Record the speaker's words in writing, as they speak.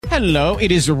Hello,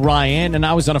 it is Ryan, and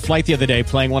I was on a flight the other day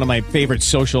playing one of my favorite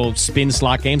social spin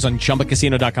slot games on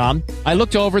ChumbaCasino.com. I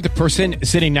looked over at the person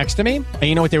sitting next to me, and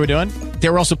you know what they were doing? They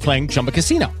were also playing Chumba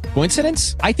Casino.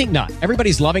 Coincidence? I think not.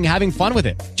 Everybody's loving having fun with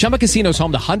it. Chumba Casino is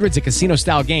home to hundreds of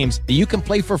casino-style games that you can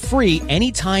play for free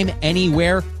anytime,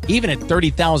 anywhere, even at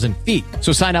 30,000 feet.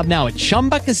 So sign up now at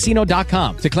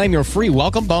ChumbaCasino.com to claim your free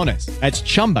welcome bonus. That's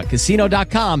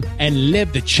ChumbaCasino.com and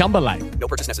live the Chumba life. No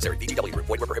purchase necessary. VGW Group.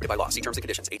 Void where prohibited by law. See terms and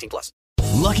conditions. 18+.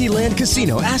 Lucky Land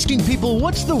Casino, asking people,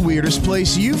 what's the weirdest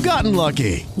place you've gotten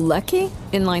lucky? Lucky?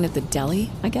 In line at the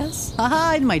deli, I guess?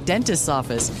 Aha, in my dentist's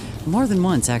office. More than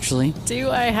once, actually.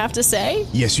 Do I have to say?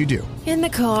 Yes, you do. In the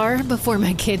car before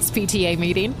my kids' PTA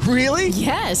meeting. Really?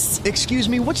 Yes. Excuse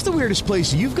me, what's the weirdest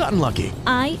place you've gotten lucky?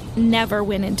 I never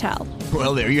win and tell.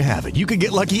 Well, there you have it. You can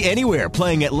get lucky anywhere,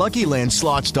 playing at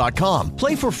LuckyLandSlots.com.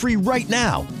 Play for free right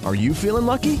now. Are you feeling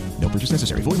lucky? No purchase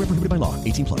necessary. Void where prohibited by law.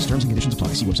 18+. Terms and conditions apply.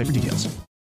 See website for details.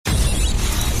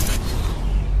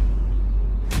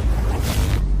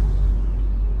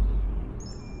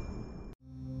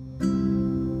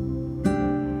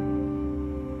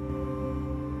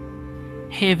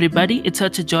 Hey everybody, it's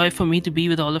such a joy for me to be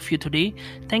with all of you today.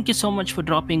 Thank you so much for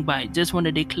dropping by. Just want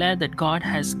to declare that God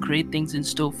has great things in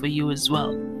store for you as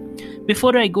well.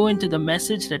 Before I go into the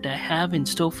message that I have in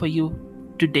store for you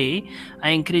today, I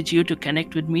encourage you to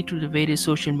connect with me through the various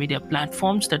social media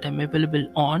platforms that I'm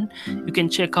available on. You can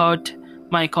check out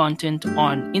my content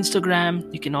on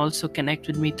Instagram. You can also connect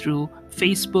with me through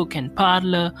Facebook and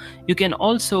Parler. You can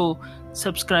also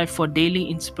subscribe for daily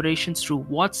inspirations through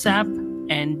WhatsApp,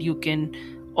 and you can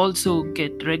also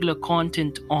get regular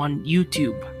content on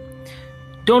YouTube.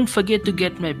 Don't forget to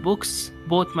get my books,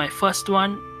 both my first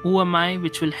one, Who Am I,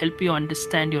 which will help you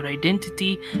understand your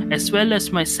identity, as well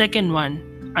as my second one,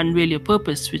 Unveil Your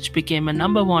Purpose, which became a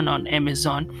 #1 on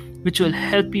Amazon, which will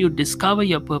help you discover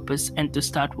your purpose and to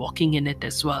start walking in it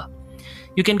as well.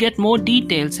 You can get more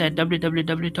details at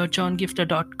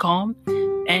www.johngiftah.com,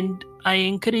 and I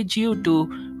encourage you to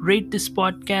rate this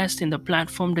podcast in the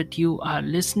platform that you are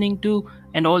listening to,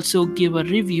 and also give a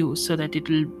review so that it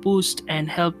will boost and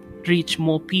help reach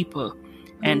more people.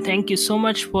 And thank you so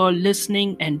much for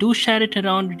listening, and do share it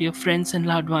around with your friends and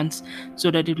loved ones so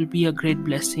that it will be a great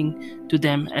blessing to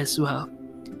them as well.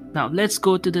 Now let's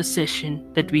go to the session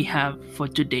that we have for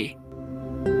today.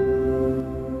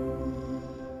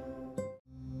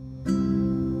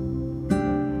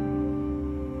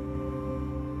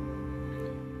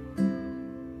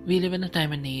 We live in a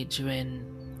time and age when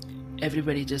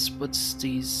everybody just puts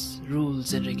these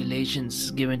rules and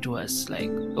regulations given to us, like,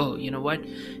 oh, you know what,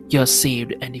 you're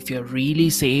saved, and if you're really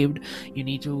saved, you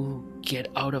need to get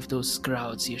out of those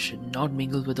crowds. You should not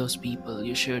mingle with those people.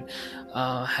 You should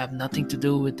have nothing to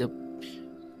do with the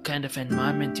kind of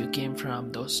environment you came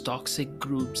from, those toxic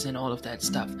groups and all of that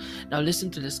stuff. Now listen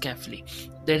to this carefully.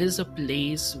 There is a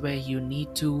place where you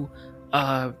need to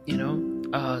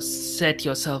set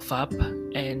yourself up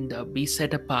and be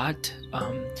set apart.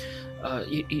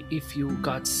 If you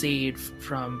got saved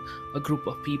from a group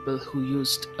of people who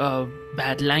used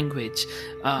bad language,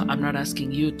 I'm not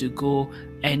asking you to go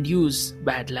and use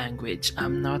bad language.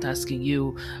 I'm not asking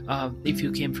you if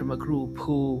you came from a group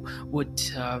who would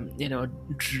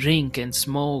drink and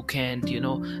smoke and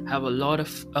have a lot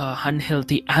of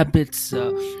unhealthy habits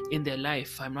in their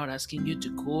life. I'm not asking you to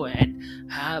go and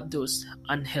have those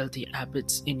unhealthy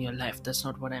habits in your life. That's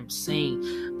not what I'm saying.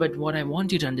 But what I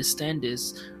want you to understand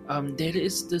is there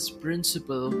is this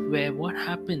principle where what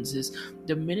happens is,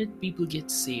 the minute people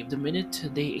get saved, the minute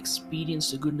they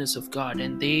experience the goodness of God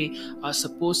and they are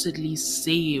supposedly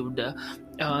saved,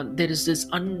 there is this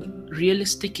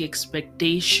unrealistic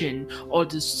expectation, or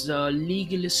this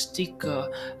legalistic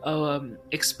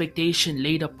expectation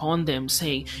laid upon them,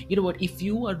 saying, you know what, if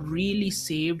you are really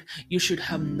saved, you should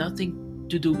have nothing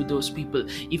to do with those people.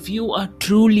 If you are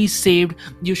truly saved,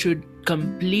 you should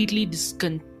completely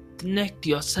disconnect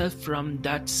yourself from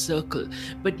that circle.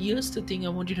 But here's the thing I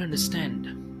want you to understand.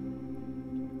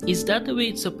 Is that the way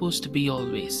it's supposed to be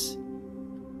always?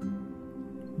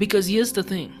 Because here's the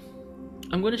thing.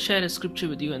 I'm going to share a scripture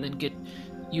with you and then get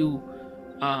you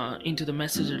into the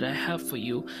message that I have for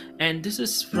you. And this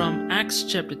is from Acts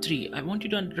chapter 3. I want you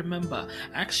to remember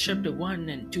Acts chapter 1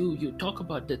 and 2. You talk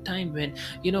about the time when,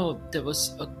 there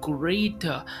was a great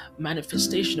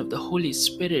manifestation of the Holy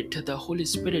Spirit,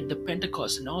 the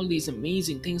Pentecost, and all these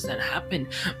amazing things that happened,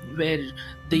 where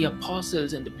the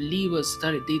apostles and the believers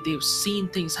that they've seen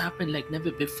things happen like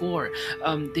never before.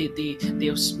 They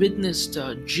have witnessed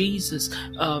Jesus,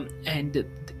 and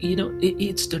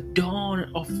it's the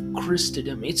dawn of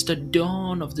Christendom. It's the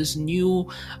dawn of this new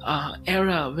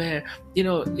era where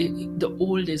the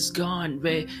old is gone,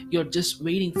 where you're just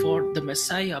waiting for the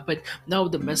Messiah. But now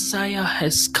the Messiah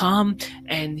has come,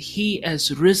 and he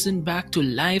has risen back to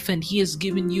life, and he has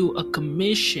given you a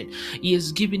commission. He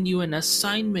has given you an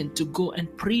assignment to go and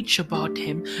preach about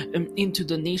him into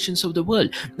the nations of the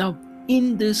world. Now,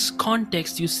 in this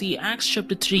context, you see Acts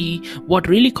chapter 3, what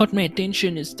really caught my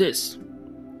attention is this.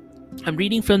 I'm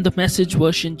reading from the Message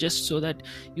version just so that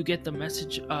you get the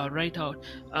message right out.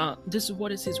 This is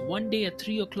what it says. One day at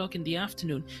 3 o'clock in the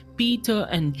afternoon, Peter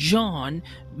and John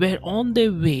were on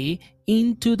their way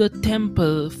into the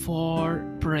temple for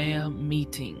prayer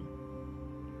meeting.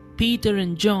 Peter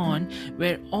and John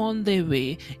were on their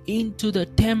way into the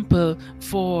temple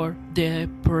for their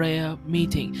prayer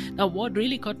meeting. Now, what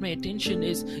really caught my attention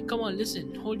is, come on,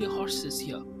 listen, hold your horses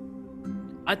here.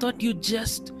 I thought you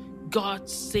just got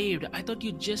saved. I thought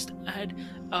you just had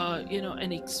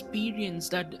an experience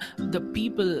that the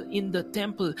people in the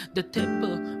temple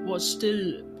was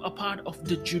still a part of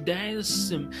the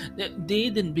Judaism. They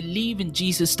didn't believe in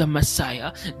Jesus the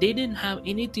Messiah. They didn't have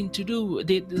anything to do.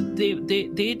 They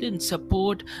didn't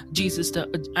support Jesus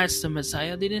as the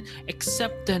Messiah. They didn't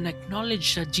accept and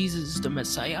acknowledge that Jesus is the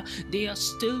Messiah. They are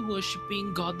still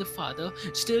worshiping God the Father,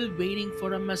 still waiting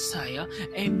for a Messiah.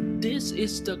 And this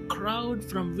is the crowd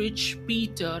from which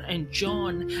Peter and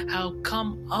John have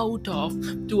come out of,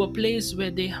 to a place where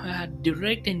they had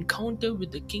direct encounter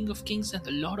with the King of Kings and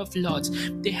the Lord of Lords.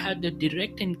 They had a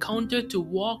direct encounter to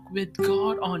walk with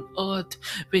God on earth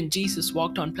when Jesus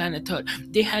walked on planet Earth.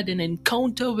 They had an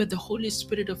encounter where the Holy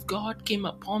Spirit of God came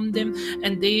upon them,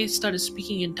 and they started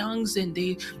speaking in tongues, and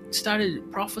they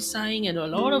started prophesying, and a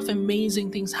lot of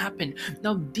amazing things happened.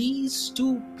 Now, these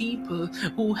two people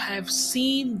who have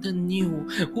seen the new,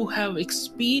 who have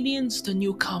experienced the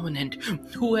new covenant,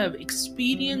 who have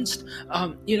experienced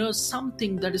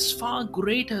something that is far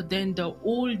greater than the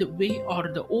old way or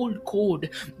the old code,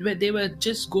 where they were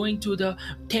just going to the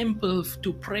temple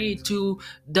to pray to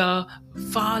the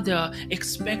Father,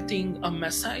 expecting a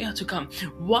Messiah to come.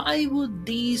 Why would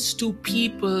these two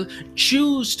people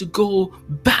choose to go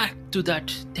back to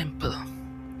that temple?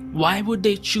 Why would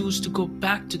they choose to go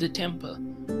back to the temple?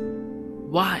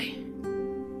 Why?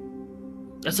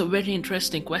 That's a very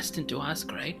interesting question to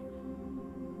ask, right?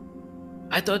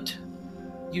 I thought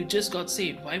you just got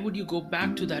saved. Why would you go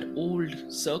back to that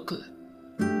old circle?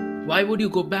 Why would you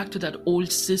go back to that old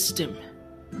system?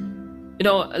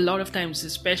 A lot of times,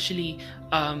 especially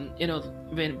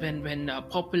when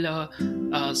popular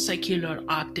secular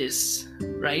artists,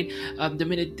 right, the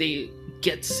minute they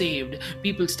get saved,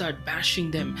 people start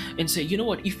bashing them and say, you know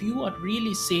what, if you are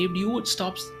really saved, you would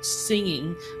stop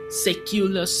singing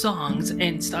secular songs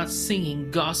and start singing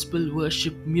gospel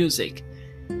worship music.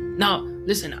 Now,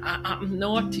 listen, I'm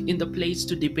not in the place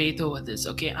to debate over this,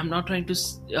 okay? I'm not trying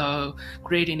to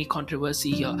create any controversy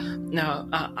here. Now,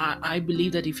 I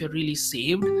believe that if you're really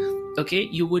saved, okay,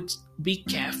 you would be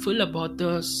careful about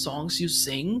the songs you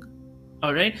sing,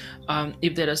 all right?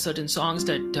 If there are certain songs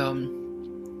that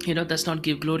does not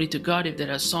give glory to God, if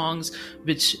there are songs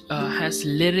which has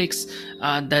lyrics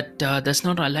that does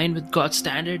not align with God's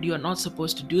standard, you are not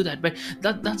supposed to do that. But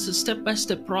that's a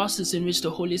step-by-step process in which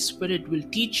the Holy Spirit will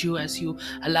teach you as you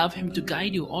allow him to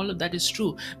guide you. All of that is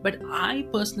true. But I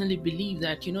personally believe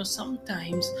that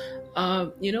sometimes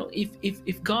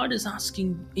if God is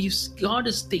asking, if God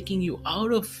is taking you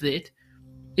out of it,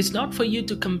 it's not for you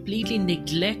to completely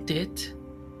neglect it,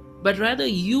 but rather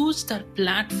use that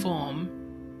platform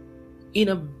in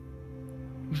a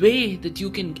way that you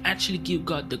can actually give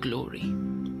God the glory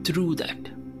through that.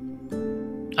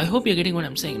 I hope you're getting what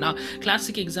I'm saying. Now,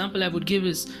 classic example I would give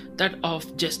is that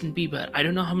of Justin Bieber. I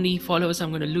don't know how many followers I'm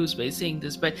going to lose by saying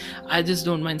this, but I just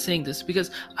don't mind saying this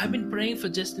because I've been praying for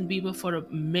Justin Bieber for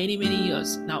many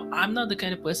years. Now, I'm not the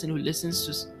kind of person who listens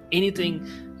to anything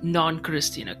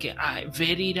non-Christian, okay? I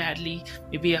very rarely,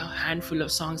 maybe a handful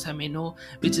of songs I may know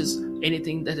which is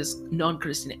anything that is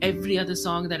non-Christian. Every other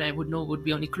song that I would know would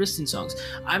be only Christian songs.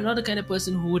 I'm not the kind of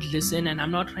person who would listen, and I'm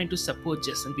not trying to support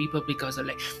Justin Bieber because of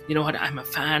I'm a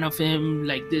fan of him,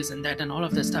 like this and that and all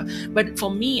of that stuff. But for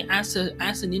me, as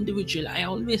an individual, I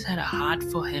always had a heart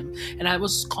for him, and I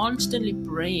was constantly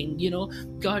praying,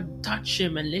 God, touch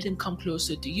him and let him come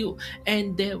closer to you.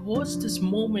 And there was this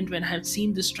moment when I had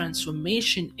seen this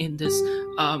transformation in this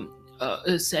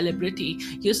celebrity.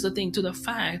 Here's the thing, to the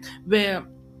fact where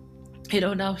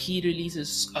now he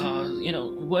releases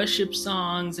worship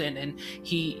songs, and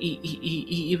he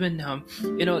even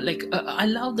I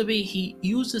love the way he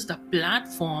uses the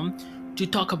platform to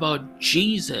talk about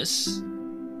Jesus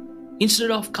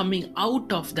instead of coming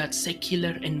out of that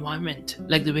secular environment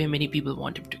like the way many people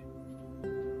want him to.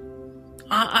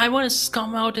 I want to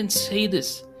come out and say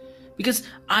this because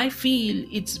I feel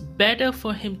it's better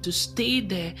for him to stay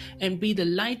there and be the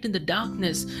light in the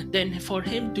darkness than for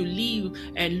him to leave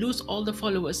and lose all the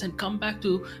followers and come back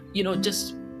to,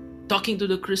 just talking to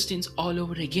the Christians all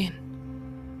over again.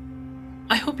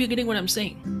 I hope you're getting what I'm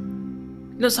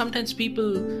saying. Sometimes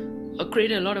people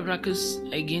create a lot of ruckus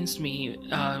against me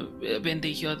when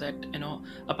they hear that,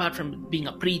 apart from being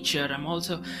a preacher, I'm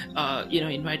also,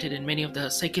 invited in many of the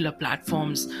secular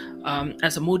platforms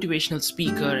as a motivational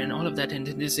speaker and all of that. And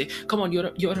then they say, come on,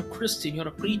 you're a Christian, you're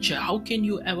a preacher. How can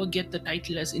you ever get the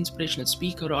title as inspirational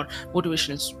speaker or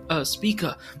motivational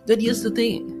speaker? Then here's the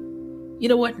thing. You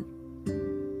know what?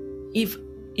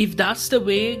 If that's the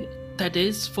way that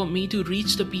is for me to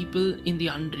reach the people in the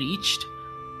unreached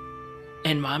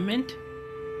environment,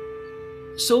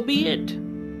 so be it.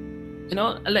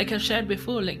 Like I shared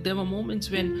before, like there were moments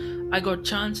when I got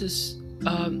chances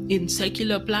in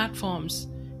secular platforms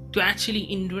to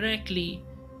actually indirectly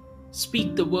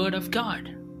speak the word of God,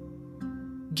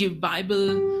 give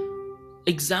Bible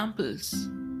examples,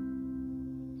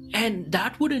 and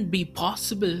that wouldn't be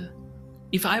possible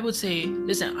if I would say,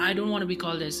 listen, I don't want to be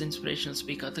called as inspirational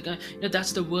speaker.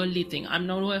 That's the worldly thing. I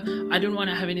don't want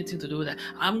to have anything to do with that.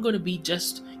 I'm going to be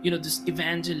just, this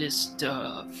evangelist,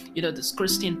 this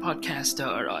Christian podcaster,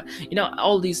 or,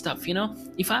 all these stuff,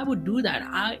 If I would do that,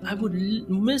 I would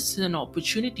miss an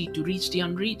opportunity to reach the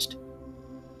unreached.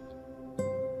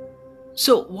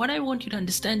 So what I want you to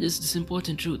understand is this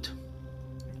important truth.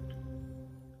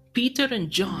 Peter and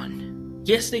John,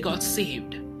 yes, they got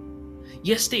saved.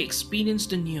 Yes, they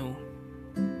experienced the new,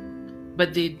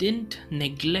 but they didn't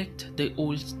neglect the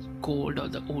old code or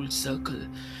the old circle.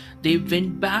 They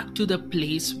went back to the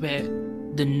place where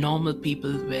the normal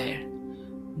people were.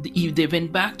 They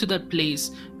went back to that place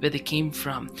where they came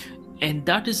from. And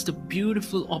that is the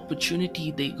beautiful opportunity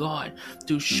they got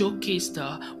to showcase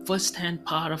the first-hand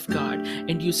power of God.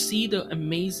 And you see the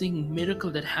amazing miracle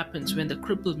that happens when the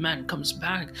crippled man comes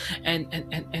back and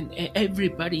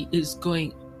everybody is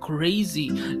going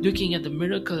crazy looking at the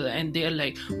miracle, and they're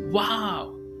like,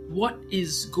 wow, what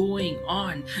is going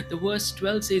on? The verse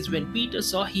 12 says, when Peter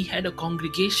saw he had a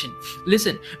congregation.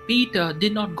 Listen, Peter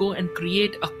did not go and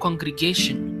create a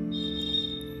congregation.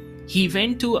 He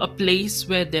went to a place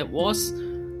where there was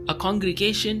a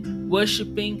congregation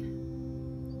worshiping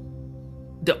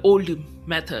the old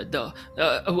method,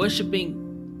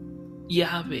 worshiping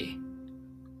Yahweh.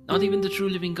 Not even the true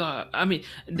living God. I mean,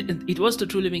 it was the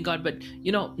true living God, but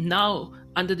now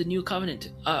under the new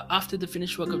covenant, after the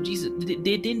finished work of Jesus,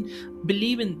 they didn't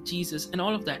believe in Jesus and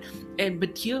all of that.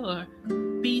 But here,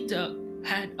 Peter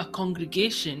had a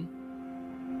congregation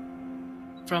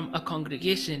from a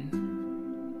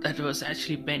congregation that was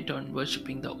actually bent on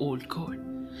worshiping the old code.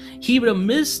 He would have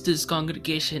missed this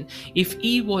congregation if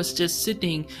he was just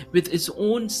sitting with his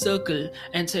own circle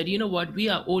and said, you know what, we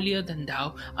are holier than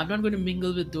thou. I'm not going to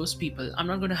mingle with those people. I'm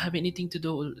not going to have anything to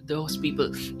do with those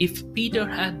people. If Peter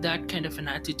had that kind of an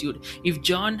attitude, if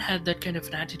John had that kind of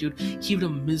an attitude, he would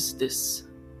have missed this.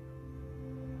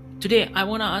 Today, I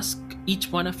want to ask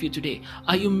each one of you today,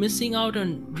 are you missing out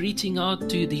on reaching out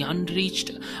to the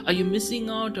unreached? Are you missing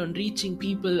out on reaching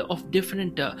people of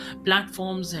different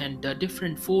platforms and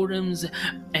different forums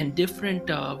and different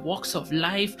walks of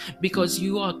life because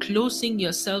you are closing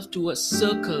yourself to a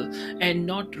circle and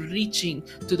not reaching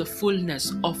to the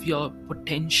fullness of your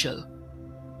potential?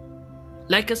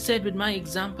 Like I said with my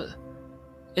example,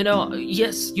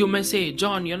 yes, you may say,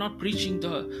 John, you're not preaching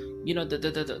the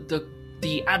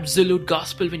absolute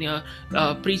gospel when you're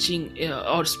preaching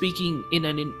or speaking in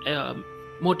an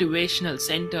motivational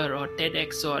center or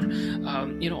TEDx or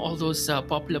all those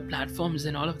popular platforms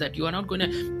and all of that. You are not going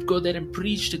to go there and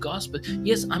preach the gospel.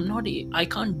 Yes, I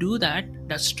can't do that.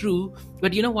 That's true.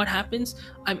 But you know what happens?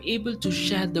 I'm able to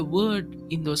share the word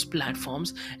in those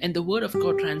platforms, and the word of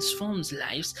God transforms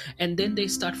lives, and then they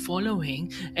start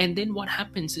following. And then what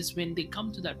happens is when they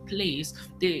come to that place,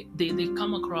 they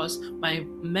come across my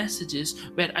messages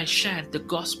where I share the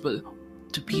gospel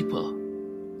to people.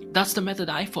 That's the method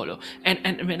I follow.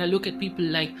 And when I look at people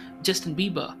like Justin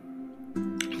Bieber,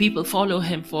 people follow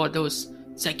him for those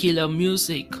secular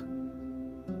music.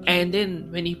 And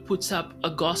then when he puts up a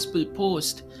gospel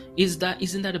post, isn't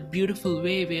that a beautiful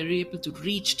way we're able to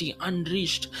reach the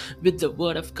unreached with the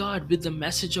word of God, with the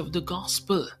message of the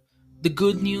gospel, the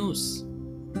good news?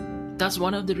 That's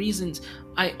one of the reasons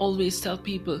I always tell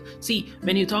people, see,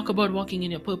 when you talk about walking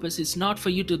in your purpose, it's not for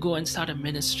you to go and start a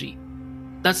ministry.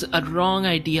 That's a wrong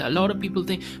idea. A lot of people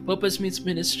think purpose means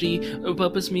ministry,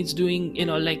 purpose means doing,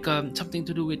 something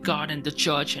to do with God and the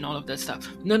church and all of that stuff.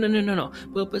 No, no, no, no, no.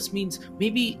 Purpose means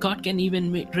maybe God can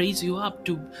even raise you up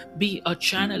to be a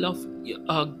channel of,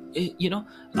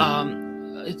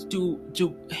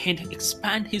 to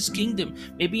expand His kingdom.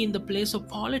 Maybe in the place of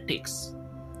politics,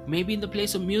 maybe in the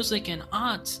place of music and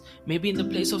arts, maybe in the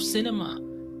place of cinema.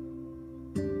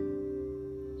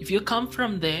 If you come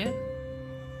from there,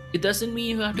 it doesn't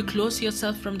mean you have to close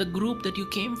yourself from the group that you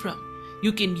came from.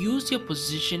 You can use your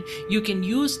position, you can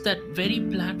use that very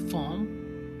platform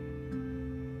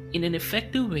in an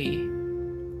effective way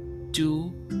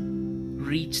to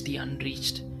reach the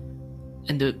unreached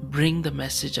and to bring the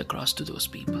message across to those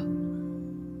people.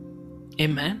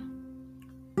 Amen.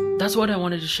 That's what I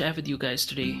wanted to share with you guys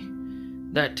today.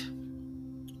 That,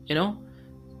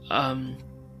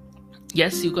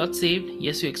 yes, you got saved.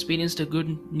 Yes, you experienced a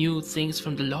good new things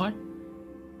from the Lord.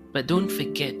 But don't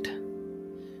forget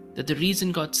that the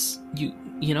reason God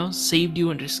saved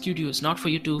you and rescued you is not for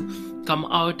you to come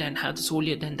out and have this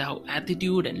holier than thou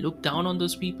attitude and look down on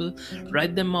those people,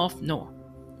 write them off. No.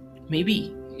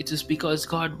 Maybe it is because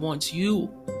God wants you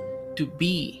to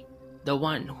be the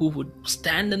one who would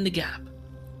stand in the gap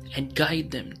and guide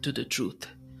them to the truth,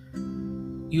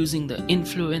 using the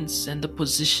influence and the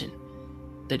position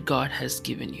that God has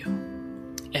given you.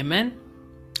 Amen.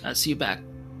 I'll see you back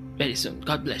very soon.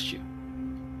 God bless you.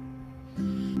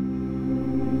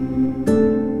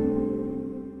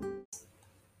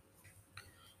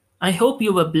 I hope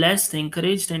you were blessed,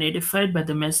 encouraged, and edified by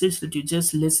the message that you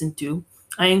just listened to.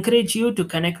 I encourage you to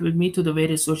connect with me to the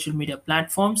various social media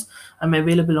platforms. I'm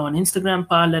available on Instagram,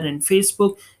 Parler, and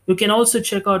Facebook. You can also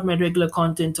check out my regular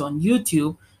content on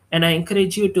YouTube. And I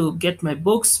encourage you to get my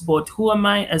books, both Who Am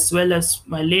I, as well as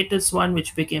my latest one,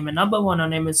 which became a #1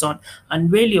 on Amazon,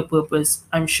 Unveil Your Purpose.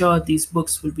 I'm sure these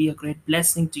books will be a great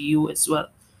blessing to you as well.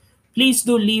 Please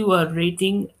do leave a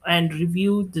rating and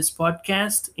review this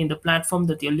podcast in the platform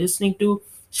that you're listening to.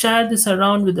 Share this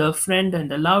around with a friend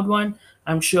and a loved one.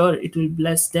 I'm sure it will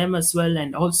bless them as well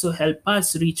and also help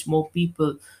us reach more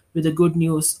people with the good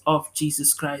news of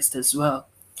Jesus Christ as well.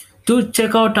 Do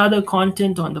check out other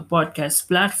content on the podcast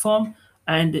platform.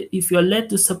 And if you're led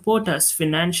to support us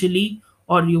financially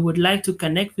or you would like to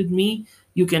connect with me,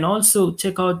 you can also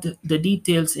check out the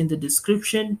details in the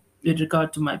description with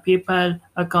regard to my PayPal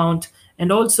account.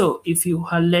 And also, if you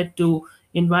are led to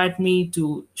invite me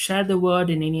to share the word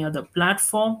in any other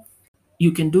platform,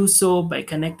 you can do so by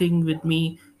connecting with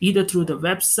me either through the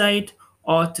website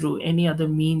or through any other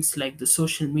means like the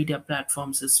social media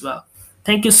platforms as well.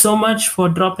 Thank you so much for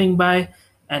dropping by,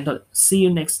 and I'll see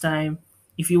you next time.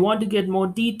 If you want to get more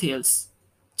details,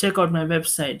 check out my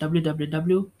website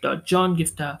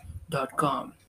www.johngiftah.com.